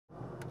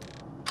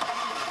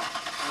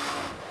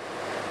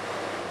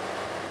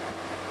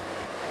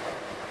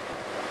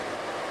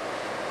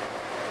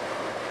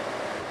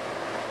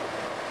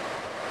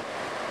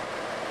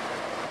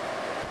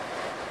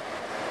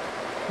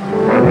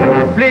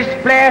splish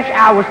splash,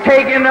 I was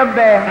taking a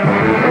bath.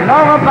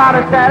 Long about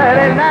a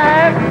Saturday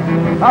night.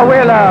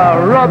 Well,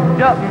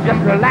 rubbed up,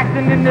 just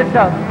relaxing in the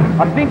tub,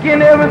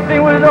 thinking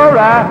everything was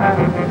alright.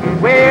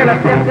 Well, I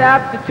stepped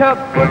out the tub,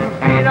 put my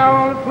feet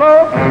on the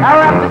floor. I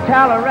wrapped the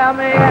towel around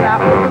me and I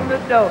opened the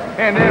door.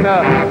 And then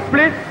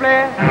split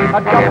splash,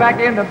 I jumped back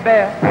in the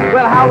bath.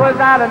 Well, how was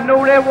I to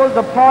know there was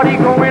a party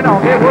going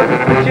on? There was a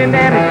switching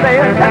and a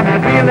splash, got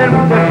the feeling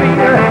with the feet,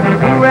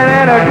 moving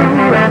and a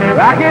groove,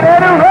 rocking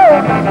and a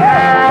roll.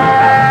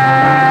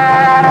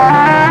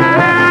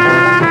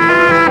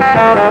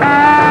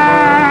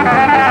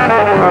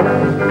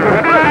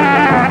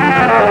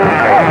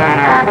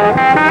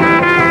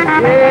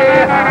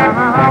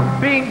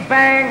 Bing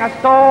bang, I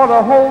saw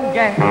the whole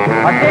gang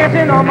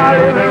dancing on my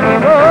living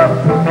room floor.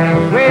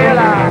 Well,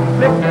 I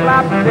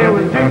flip-flop, they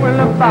was doing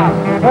the bop.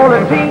 All the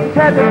teens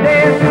had the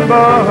dancing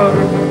bug.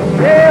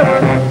 There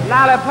was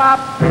Lollipop,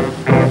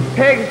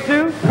 Peggy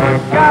Sue,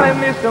 golly,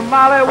 Mr.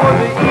 Molly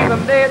was even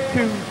there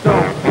too. So,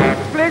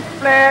 split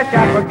splash,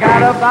 I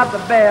forgot about the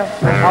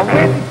bath. I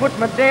went and put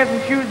my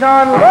dancing shoes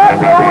on. Lord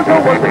knows I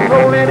was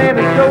rolling in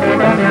the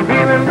shoulder,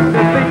 feeling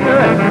the finger,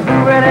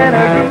 moving and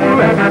a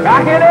grooving,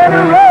 rocking and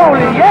a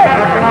rolling, yeah.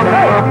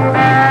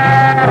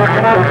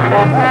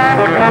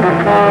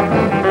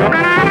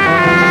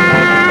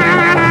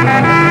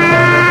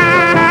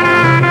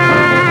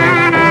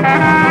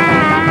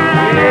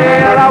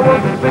 Well, I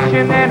was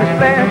fishing and a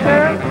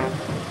splashing.